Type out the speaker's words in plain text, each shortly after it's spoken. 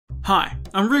Hi,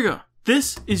 I'm Rigger.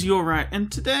 This is Your Right,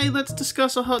 and today let's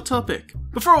discuss a hot topic.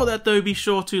 Before all that though, be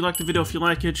sure to like the video if you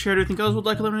like it, share it if you guys would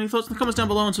like, let me know your thoughts in the comments down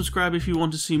below, and subscribe if you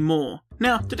want to see more.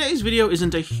 Now, today's video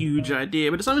isn't a huge idea,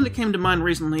 but it's something that came to mind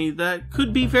recently that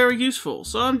could be very useful,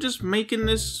 so I'm just making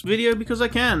this video because I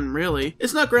can, really.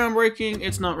 It's not groundbreaking,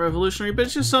 it's not revolutionary, but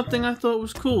it's just something I thought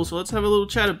was cool, so let's have a little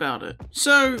chat about it.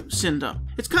 So, Cinder.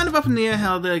 It's kind of up in the air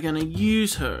how they're gonna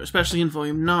use her, especially in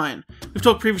Volume 9. We've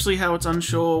talked previously how it's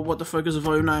unsure what the focus of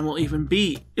Volume 9 will even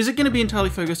be. Is it gonna be entirely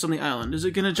focused on the island? Is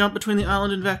it gonna jump between the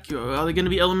island and Vaccuo? Are there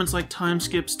gonna be elements like time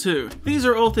skips too? These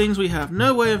are all things we have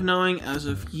no way of knowing as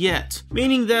of yet,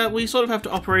 meaning that we sort of have to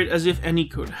operate as if any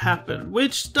could happen,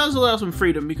 which does allow some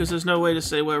freedom because there's no way to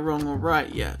say we're wrong or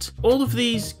right yet. All of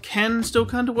these can still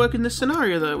kind of work in this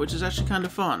scenario though, which is actually kind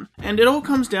of fun. And it all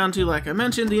comes down to, like I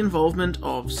mentioned, the involvement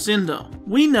of Cinder.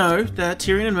 We know that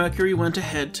Tyrion and Mercury went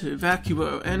ahead to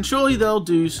Vaccuo, and surely they'll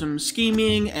do some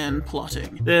scheming and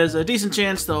plotting. There's a decent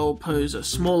chance they'll pose a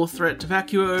smaller threat to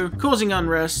Vaccuo, causing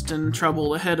unrest and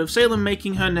trouble ahead of Salem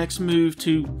making her next move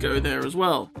to go there as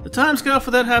well. The timescale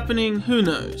for that happening, who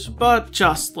knows, but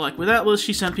just like with Atlas,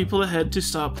 she sent people ahead to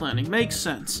start planning makes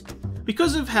sense.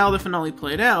 Because of how the finale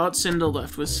played out, Cinder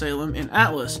left with Salem in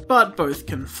Atlas, but both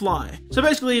can fly. So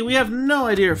basically, we have no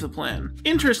idea of the plan.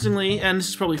 Interestingly, and this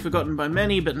is probably forgotten by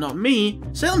many, but not me,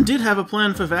 Salem did have a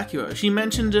plan for Vaccuo. She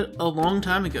mentioned it a long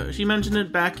time ago. She mentioned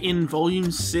it back in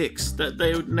Volume 6, that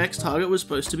their next target was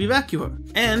supposed to be Vaccuo.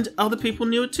 And other people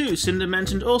knew it too. Cinder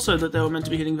mentioned also that they were meant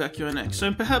to be hitting Vaccuo next,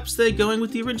 so perhaps they're going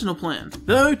with the original plan.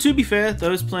 Though, to be fair,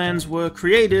 those plans were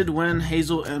created when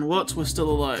Hazel and Watts were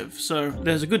still alive, so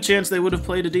there's a good chance they would have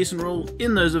played a decent role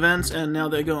in those events, and now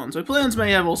they're gone, so plans may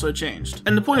have also changed.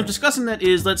 And the point of discussing that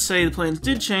is, let's say the plans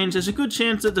did change, there's a good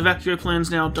chance that the Vaccuo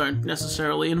plans now don't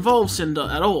necessarily involve Cinder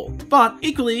at all. But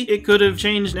equally, it could have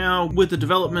changed now with the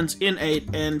developments in 8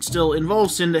 and still involve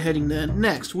Cinder heading there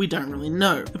next. We don't really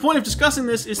know. The point of discussing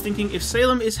this is thinking if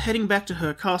Salem is heading back to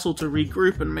her castle to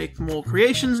regroup and make more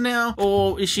creations now,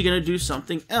 or is she going to do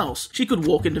something else? She could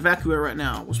walk into Vaccuo right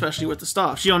now, especially with the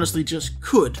staff. She honestly just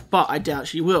could, but I doubt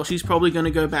she will. She's probably going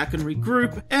to go back and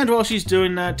regroup, and while she's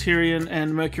doing that, Tyrion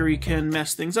and Mercury can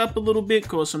mess things up a little bit,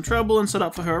 cause some trouble, and set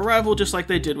up for her arrival just like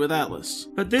they did with Atlas.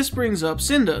 But this brings up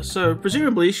Cinder, so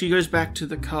presumably she goes back to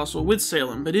the castle with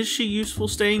Salem, but is she useful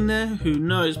staying there? Who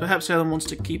knows? Perhaps Salem wants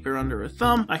to keep her under her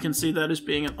thumb. I can see that as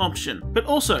being an option. But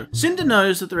also, Cinder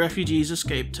knows that the refugees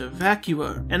escaped to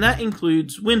Vaccuo, and that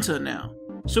includes Winter now.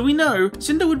 So we know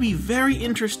Cinder would be very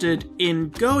interested in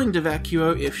going to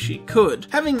Vaccuo if she could.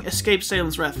 Having escaped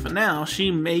Salem's wrath for now, she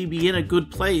may be in a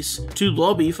good place to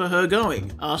lobby for her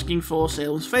going, asking for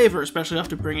Salem's favor, especially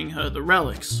after bringing her the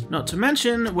relics. Not to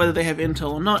mention, whether they have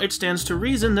intel or not, it stands to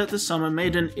reason that the Summer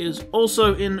Maiden is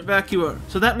also in Vaccuo.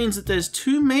 So that means that there's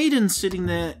 2 maidens sitting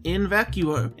there in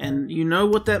Vaccuo, and you know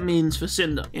what that means for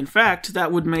Cinder. In fact,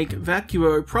 that would make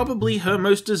Vaccuo probably her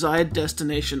most desired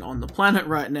destination on the planet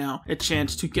right now, a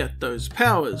chance to get those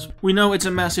powers. We know it's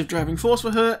a massive driving force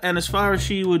for her, and as far as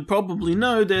she would probably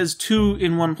know, there's 2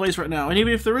 in one place right now, and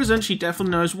even if there isn't, she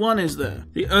definitely knows one is there.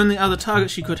 The only other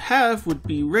target she could have would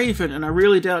be Raven, and I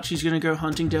really doubt she's going to go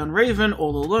hunting down Raven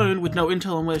all alone with no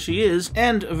intel on where she is,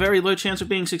 and a very low chance of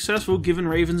being successful given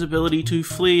Raven's ability to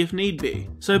flee if need be.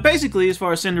 So basically, as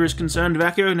far as Cinder is concerned,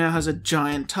 Vaccuo now has a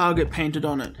giant target painted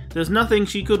on it. There's nothing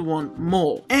she could want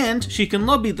more. And she can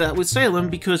lobby that with Salem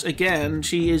because, again,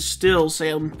 she is still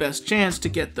Salem's best chance to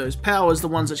get those powers, the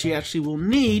ones that she actually will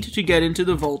need to get into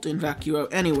the vault in Vaccuo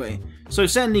anyway. So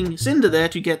sending Cinder there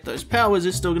to get those powers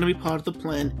is still going to be part of the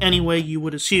plan anyway, you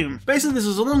would assume. Basically, this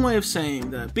is a long way of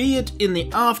saying that, be it in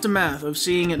the aftermath of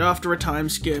seeing it after a time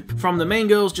skip, from the main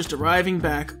girls just arriving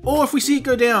back, or if we see it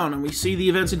go down and we see the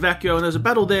events in Vaccuo and there's a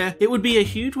battle there, it would be a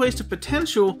huge waste of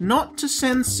potential not to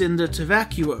send Cinder to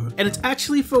Vaccuo. And it's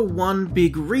actually for one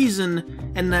big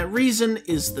reason, and that reason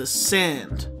is the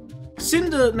sand.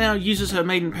 Cinder now uses her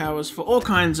maiden powers for all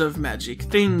kinds of magic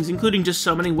things, including just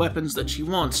summoning weapons that she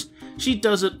wants. She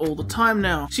does it all the time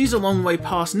now. She's a long way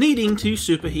past needing to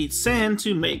superheat sand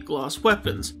to make glass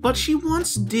weapons. But she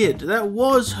once did. That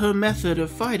was her method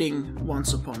of fighting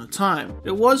once upon a time.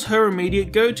 It was her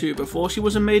immediate go-to before she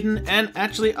was a maiden, and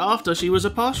actually after she was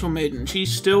a partial maiden. She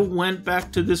still went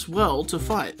back to this well to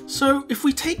fight. So if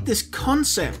we take this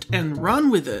concept and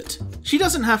run with it, she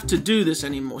doesn't have to do this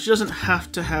anymore. She doesn't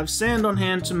have to have sand on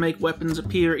hand to make weapons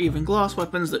appear, even glass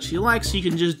weapons that she likes. She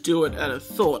can just do it at a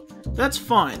thought. That's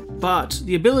fine. But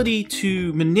the ability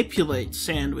to manipulate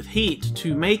sand with heat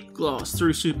to make glass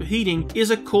through superheating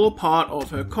is a core part of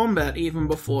her combat even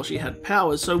before she had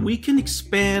powers, so we can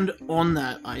expand on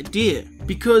that idea.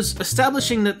 because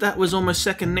establishing that that was almost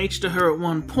second nature to her at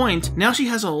one point, now she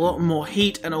has a lot more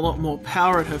heat and a lot more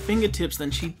power at her fingertips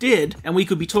than she did, and we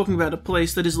could be talking about a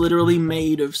place that is literally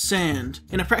made of sand.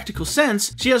 In a practical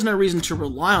sense, she has no reason to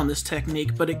rely on this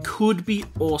technique, but it could be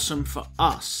awesome for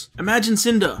us. Imagine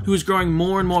Cinder, who is growing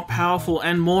more and more powerful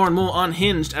and more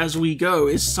unhinged as we go,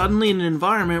 is suddenly in an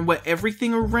environment where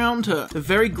everything around her, the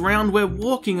very ground we're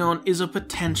walking on, is a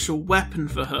potential weapon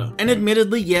for her. And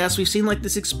admittedly, yes, we've seen like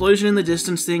this explosion in the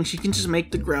distance thing, she can just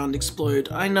make the ground explode,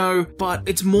 I know, but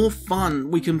it's more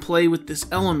fun. We can play with this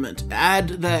element, add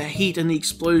the heat and the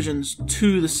explosions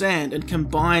to the sand and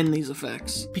combine these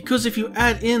effects. Because if you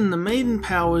add in the maiden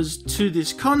powers to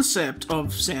this concept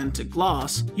of sand to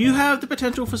glass, you have the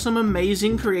potential for some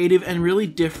amazing, creative, and really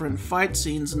different fight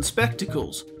scenes and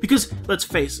spectacles. Because, let's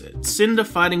face it, Cinder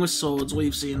fighting with swords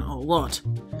we've seen a lot.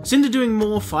 Cinder doing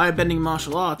more firebending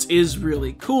martial arts is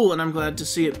really cool, and I'm glad to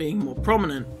see it being more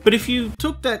prominent. But if you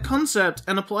took that concept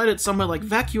and applied it somewhere like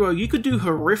Vaccuo, you could do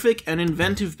horrific and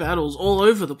inventive battles all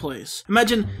over the place.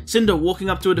 Imagine Cinder walking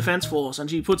up to a defense force and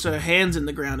she puts her hands in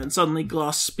the ground and suddenly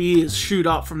glass spears shoot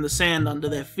up from the sand under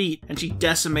their feet and she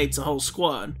decimates a whole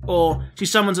squad. Or she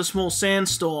summons a small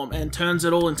sandstorm and turns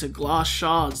it all into glass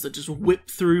shards that just whip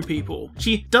through people.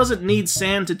 She doesn't need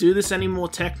sand to do this anymore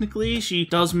technically, she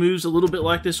does moves a little bit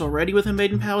like this already with her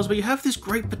maiden powers, but you have this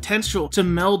great potential to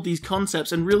meld these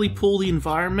concepts and really pull the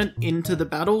environment into the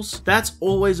battles. That's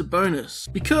always a bonus.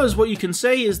 Because what you can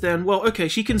say is then, well, okay,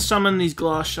 she can summon these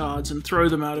glass shards and throw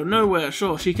them out of nowhere,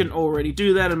 sure, she can already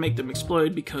do that and make them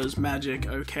explode because magic,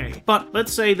 okay. But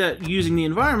let's say that using the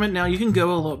environment now, you can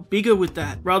go a lot bigger with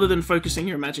that. Rather than focusing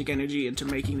your magic energy into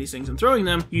making these things and throwing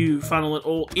them, you funnel it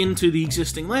all into the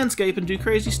existing landscape and do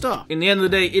crazy stuff. In the end of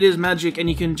the day, it is magic and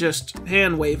you can just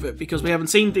hand wave it because we haven't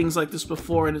seen things like this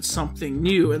before and it's something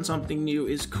new, and something new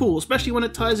is cool, especially when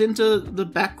it ties into the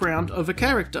background of a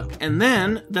character. And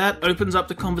then that opens up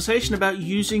the conversation about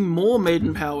using more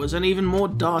maiden powers and even more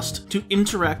dust to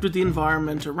interact with the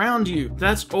environment around you.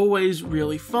 That's always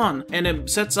really fun, and it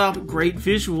sets up great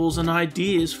visuals and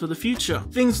ideas for the future.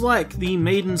 Things like the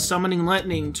maiden summoning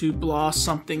lightning to blast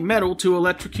something metal to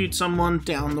electrocute someone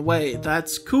down the way.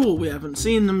 That's cool, we haven't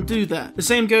seen them do that. The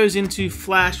same goes into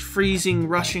flash freezing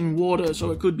rushing water,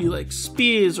 so it could be like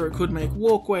spears or it could make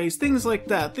walkways, things like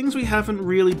that, things we haven't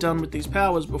really done with these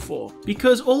powers before.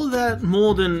 Because all of that,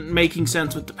 more than making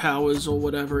sense with the powers or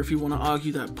whatever, if you want to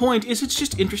argue that point, is it's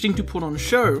just interesting to put on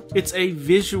show. It's a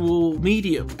visual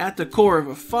medium. At the core of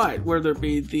a fight, whether it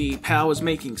be the powers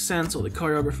making sense or the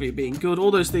choreography being good,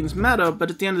 all those things matter, but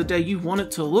at the end of the day, you want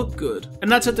it to look good.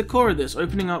 And that's at the core of this,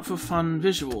 opening up for fun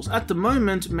visuals. At the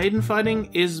moment, maiden fighting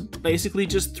is basically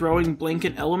just throwing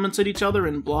blanket elements at each other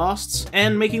in blasts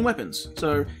and making weapons.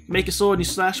 So you make a sword and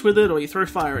you slash with it, or you throw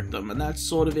fire at them, and that's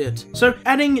sort of it. So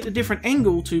adding a different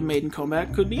angle to maiden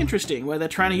combat could be interesting, where they're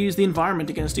trying to use the environment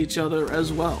against each other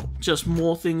as well. Just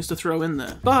more things to throw in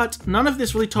there. But none of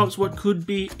this really tops what could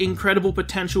be incredible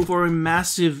potential for a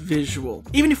massive visual.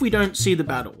 Even if we don't see the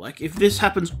battle, like if this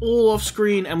happens all off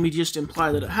screen and we just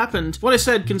imply that it happened, what I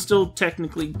said can still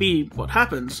technically be what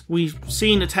happens. We've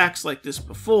seen attacks like this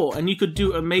before, and you could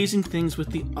do amazing things with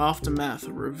the aftermath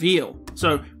reveal.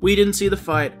 So we didn't see the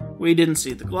fight, we didn't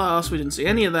see the glass, we didn't see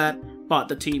any of that, but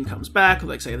the team comes back,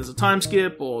 like say there's a time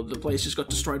skip, or the place just got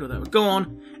destroyed or they were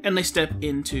gone, and they step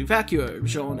into Vaccuo,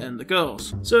 Jean and the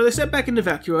girls. So they step back into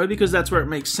Vaccuo because that's where it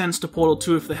makes sense to portal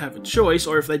to if they have a choice,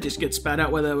 or if they just get spat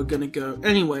out where they were gonna go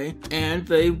anyway, and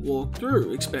they walk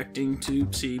through, expecting to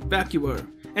see Vaccuo.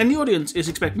 And the audience is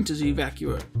expecting to see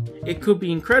Vaccuo. It could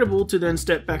be incredible to then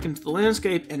step back into the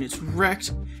landscape and it's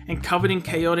wrecked and covered in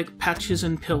chaotic patches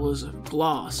and pillars of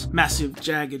glass. Massive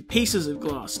jagged pieces of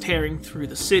glass tearing through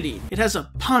the city. It has a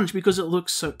punch because it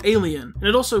looks so alien, and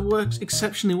it also works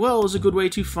exceptionally well as a good way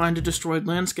to find a destroyed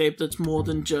landscape that's more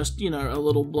than just, you know, a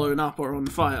little blown up or on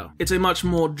fire. It's a much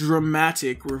more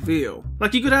dramatic reveal.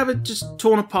 Like you could have it just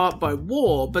torn apart by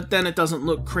war, but then it doesn't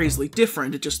look crazily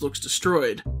different, it just looks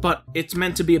destroyed. But it's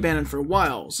meant to be abandoned for a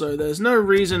while, so there's no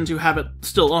reason to have it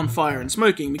still on fire and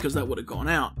smoking because that would have gone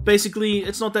out. Basically,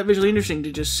 it's not that visually interesting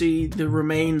to just see the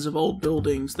remains of old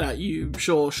buildings that you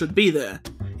sure should be there.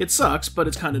 It sucks, but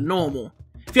it's kind of normal.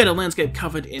 If you had a landscape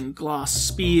covered in glass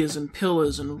spears and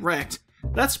pillars and wrecked,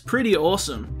 That's pretty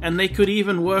awesome, and they could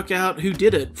even work out who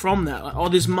did it from that. Like, oh,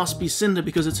 this must be Cinder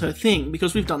because it's her thing,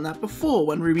 because we've done that before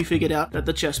when RWBY figured out that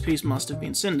the chess piece must have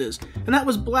been Cinder's. And that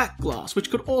was black glass, which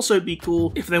could also be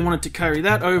cool if they wanted to carry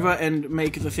that over and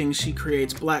make the things she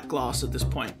creates black glass at this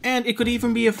point. And it could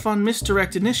even be a fun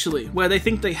misdirect initially, where they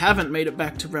think they haven't made it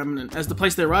back to Remnant, as the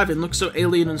place they arrive in looks so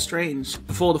alien and strange,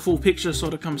 before the full picture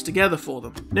sort of comes together for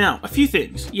them. Now, a few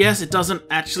things. Yes, it doesn't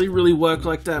actually really work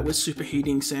like that with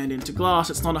superheating sand into glass.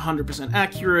 It's not 100%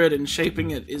 accurate, and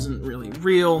shaping it isn't really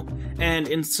real, and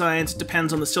in science it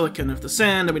depends on the silicon of the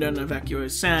sand, and we don't know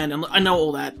Vaccuo's sand, and I know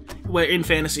all that. We're in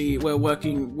fantasy, we're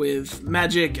working with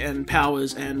magic and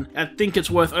powers, and I think it's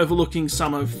worth overlooking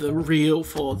some of the real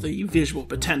for the visual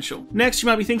potential. Next, you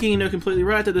might be thinking, completely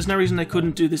right, that there's no reason they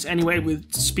couldn't do this anyway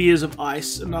with spears of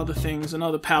ice and other things and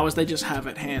other powers they just have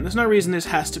at hand. There's no reason this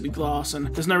has to be glass,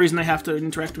 and there's no reason they have to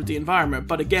interact with the environment,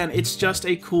 but again, it's just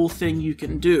a cool thing you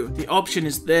can do. The option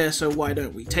is there, so why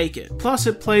don't we take it? Plus,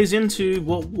 it plays into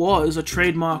what was a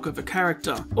trademark of a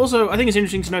character. Also, I think it's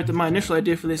interesting to note that my initial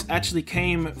idea for this actually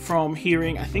came from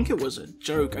hearing, I think it was a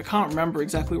joke, I can't remember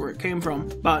exactly where it came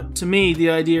from, but to me, the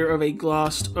idea of a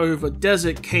glassed over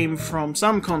desert came from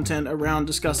some content around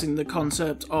discussing the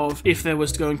concept of if there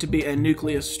was going to be a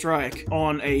nuclear strike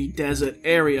on a desert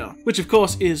area, which of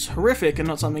course is horrific and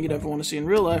not something you'd ever want to see in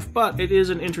real life, but it is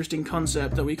an interesting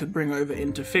concept that we could bring over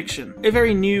into fiction. A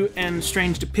very new and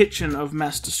strange depiction of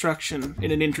mass destruction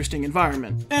in an interesting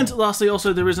environment. And lastly,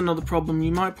 also, there is another problem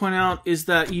you might point out, is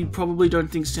that you probably don't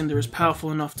think Cinder is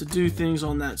powerful enough to do things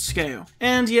on that scale.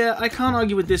 And yeah, I can't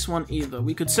argue with this one either.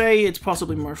 We could say it's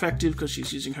possibly more effective because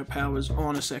she's using her powers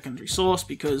on a secondary source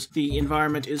because the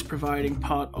environment is providing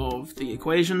part of the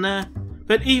equation there.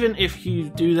 But even if you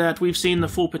do that, we've seen the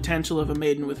full potential of a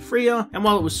maiden with Freya, and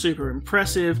while it was super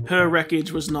impressive, her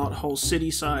wreckage was not whole city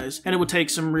size, and it would take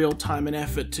some real time and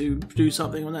effort to do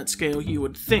something on that scale, you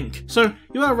would think. So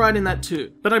you are right in that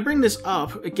too. But I bring this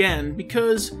up again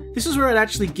because this is where I'd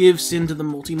actually give Cinder the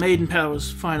multi-maiden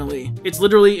powers, finally. It's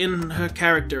literally in her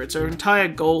character, it's her entire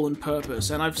goal and purpose,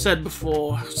 and I've said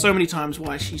before so many times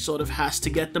why she sort of has to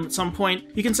get them at some point.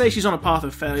 You can say she's on a path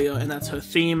of failure, and that's her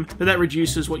theme, but that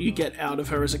reduces what you get out of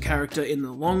her as a character in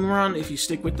the long run if you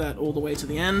stick with that all the way to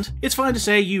the end. It's fine to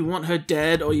say you want her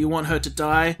dead or you want her to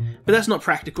die, but that's not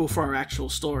practical for our actual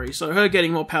story, so her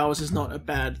getting more powers is not a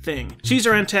bad thing. She's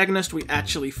our antagonist we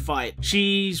actually fight.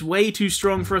 She's way too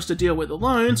strong for us to deal with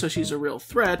alone, so she's a real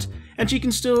threat, and she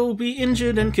can still be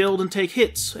injured and killed and take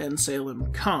hits, and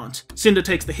Salem can't. Cinder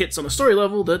takes the hits on a story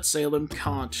level that Salem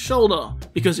can't shoulder,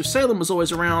 because if Salem was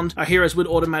always around, our heroes would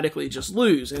automatically just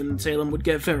lose, and Salem would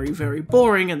get very, very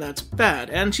boring, and that's bad,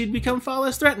 and she'd become far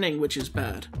less threatening, which is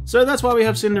bad. So that's why we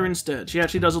have Cinder instead. She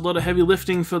actually does a lot of heavy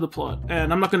lifting for the plot,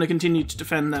 and I'm not going to continue to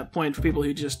defend that point for people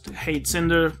who just hate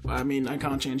Cinder. I mean, I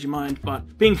can't change your mind,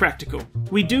 but being practical.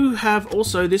 We do have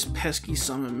also this pesky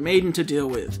summer maiden to deal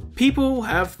with. People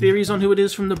have theories on who it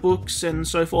is from the books and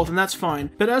so forth, and that's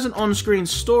fine, but as an on-screen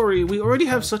story, we already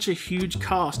have such a huge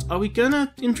cast. Are we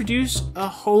gonna introduce a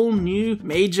whole new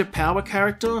major power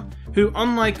character who,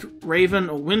 unlike Raven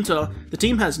or Winter, the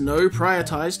team has no prior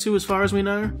ties to as far as we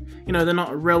know? You know, they're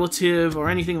not a relative or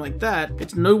anything like that.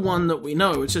 It's no one that we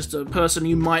know. It's just a person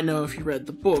you might know if you read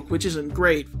the book, which isn't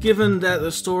great, given that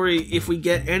the story, if we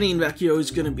get any in Vaccuo,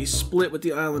 is going to be split with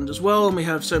the island as well, and we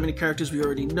have so many characters we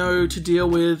already know to deal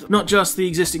with. Not just the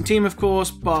existing team, of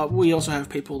course, but we also have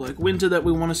people like Winter that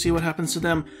we want to see what happens to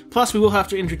them. Plus, we will have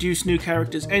to introduce new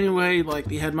characters anyway, like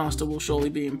the Headmaster will surely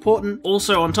be important.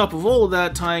 Also, on top of all of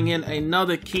that, tying in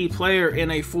another key player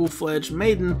in a full-fledged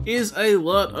maiden is a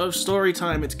lot of story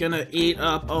time. It's gonna eat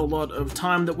up a lot of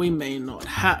time that we may not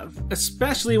have,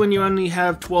 especially when you only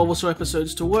have 12 or so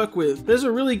episodes to work with. There's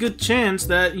a really good chance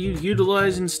that you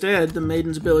utilize instead the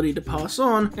maiden's ability to pass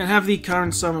on and have the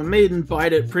current summer maiden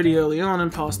bite it pretty early on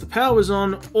and pass the powers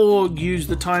on, or use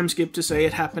the time skip to say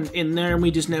it happened in there and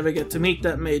we just never get to meet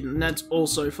that maiden. That's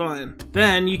also fine.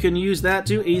 Then you can use that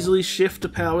to easily shift the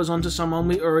powers onto someone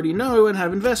we already know and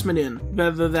have investment in,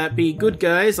 whether that be good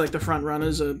guys like the front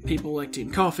runners or people like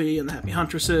Team Coffee and the Happy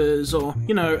Huntresses, or,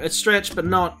 you know, a stretch but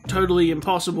not totally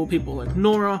impossible people like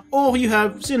Nora, or you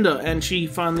have Cinder and she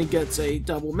finally gets a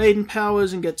double maiden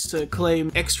powers and gets to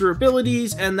claim extra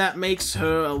abilities, and that makes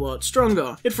her a lot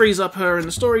stronger. It frees up her in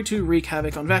the story to wreak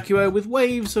havoc on Vaccuo with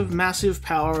waves of massive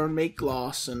power and make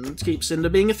glass and keep Cinder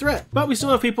being a threat. But we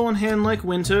still have people on hand like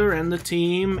Winter and the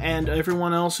team and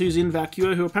everyone else who's in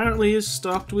Vaccuo who apparently is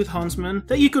stocked with huntsmen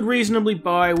that you could reasonably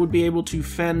buy would be able to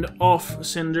fend off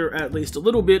Cinder exposure at least a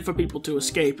little bit for people to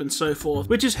escape and so forth,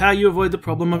 which is how you avoid the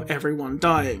problem of everyone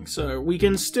dying, so we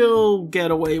can still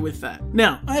get away with that.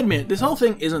 Now, I admit, this whole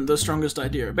thing isn't the strongest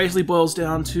idea. It basically boils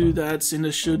down to that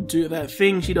Cinder should do that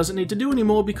thing she doesn't need to do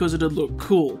anymore because it'd look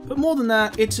cool. But more than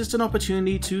that, it's just an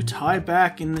opportunity to tie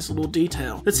back in this little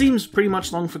detail that seems pretty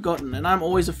much long forgotten, and I'm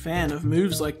always a fan of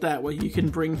moves like that where you can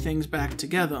bring things back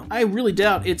together. I really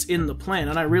doubt it's in the plan,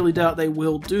 and I really doubt they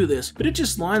will do this, but it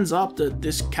just lines up that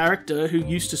this character who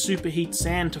used to superheat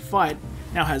sand to fight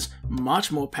now has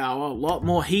much more power, a lot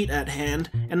more heat at hand,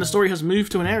 and the story has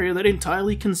moved to an area that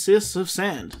entirely consists of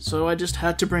sand, so I just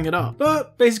had to bring it up.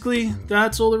 But basically,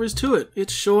 that's all there is to it.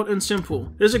 It's short and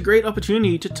simple. There's a great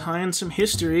opportunity to tie in some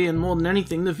history, and more than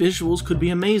anything, the visuals could be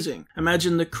amazing.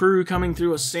 Imagine the crew coming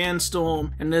through a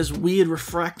sandstorm, and there's weird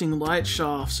refracting light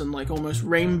shafts and like almost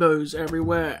rainbows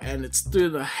everywhere, and it's through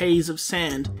the haze of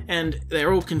sand, and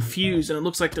they're all confused, and it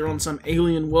looks like they're on some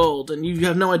alien world, and you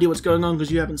have no idea what's going on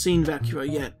because you haven't seen Vaccuo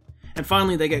yet. And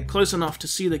finally they get close enough to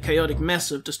see the chaotic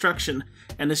mess of destruction,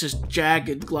 and there's just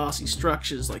jagged glassy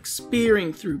structures like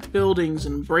spearing through buildings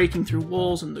and breaking through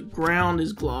walls, and the ground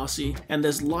is glassy, and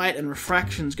there's light and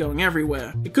refractions going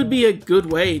everywhere. It could be a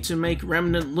good way to make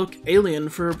Remnant look alien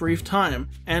for a brief time,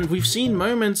 and we've seen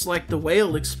moments like the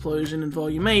whale explosion in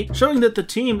Volume 8 showing that the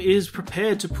team is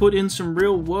prepared to put in some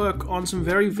real work on some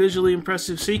very visually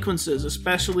impressive sequences,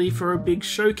 especially for a big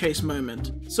showcase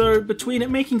moment. So between it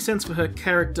making sense for her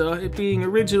character, it being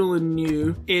original and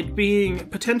new, it being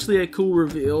potentially a cool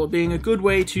reveal, being a good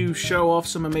way to show off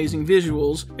some amazing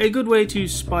visuals, a good way to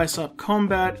spice up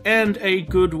combat, and a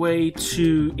good way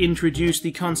to introduce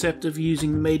the concept of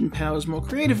using maiden powers more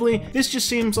creatively, this just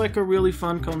seems like a really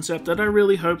fun concept that I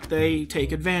really hope they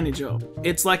take advantage of.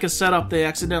 It's like a setup they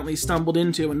accidentally stumbled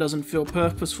into and doesn't feel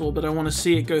purposeful, but I want to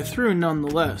see it go through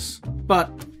nonetheless. But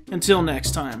until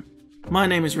next time, my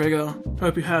name is RWBY,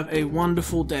 hope you have a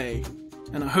wonderful day,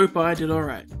 and I hope I did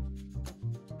alright.